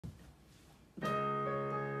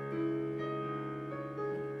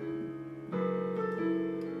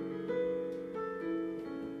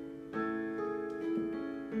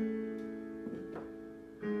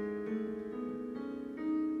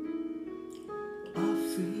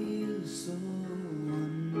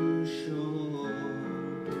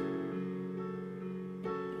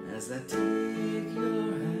as I take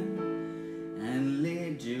your hand and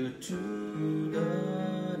lead you to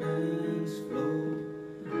the dance floor.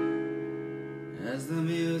 As the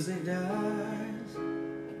music dies,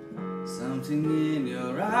 something in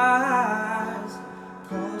your eyes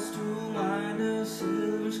calls to mind a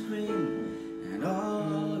silver screen and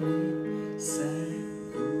all it said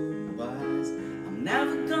goodbyes. I'm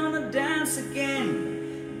never gonna dance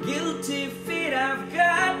again, guilty feet, I've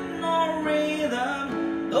got no rhythm.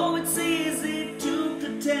 Though it's easy to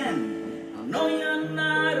pretend, I know you're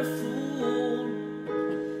not a fool.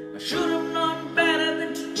 I should have known better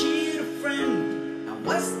than to cheat a friend. I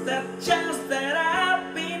was that chance that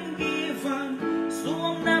I've been given. So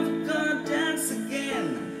I'm never gonna dance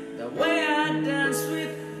again the way I dance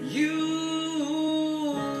with you.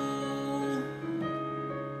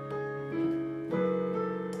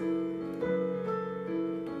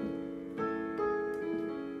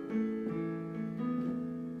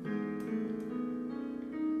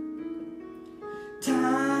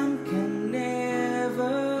 Time can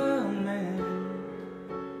never mend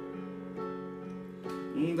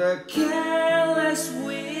the careless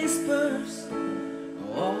whispers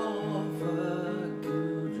of a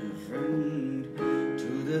good friend. To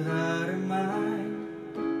the heart and mind,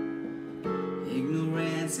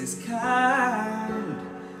 ignorance is kind.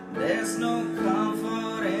 There's no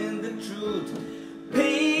comfort in the truth.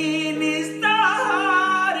 Pain is the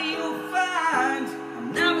heart you find.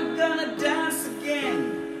 I'm never gonna dance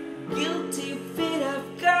again, guilty feet,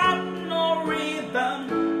 I've got no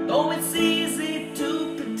rhythm. Though it's easy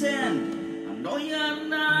to pretend, I know you're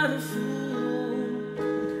not a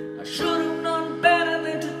fool. I should have known better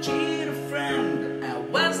than to cheat a friend. I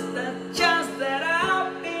was the chance that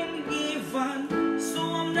I've been given. So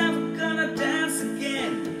I'm never gonna dance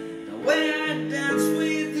again the way I dance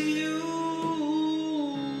with you.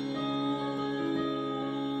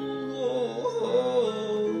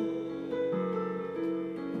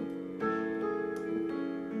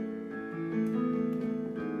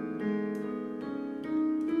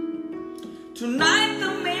 Tonight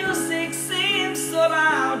the music seems so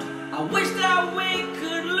loud. I wish that we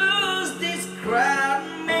could lose this crowd.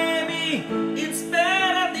 Maybe it's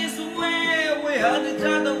better this way. We hug each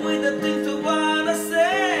other with the things we wanna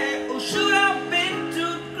say. We should have been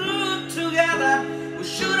too good together. We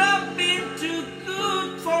should have been too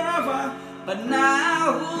good forever. But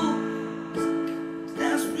now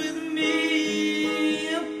dance with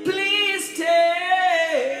me. Please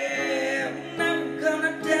stay. I'm never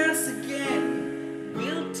gonna dance again.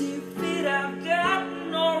 Guilty feet, I've got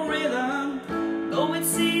no rhythm. Though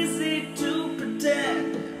it's easy to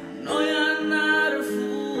pretend, I know you're not a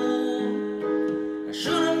fool. I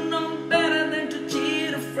should have known better than to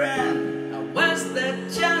cheat a friend. I was the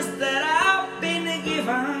chance that I've been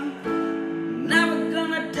given. Never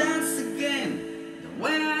gonna dance again the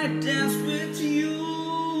way I dance with you.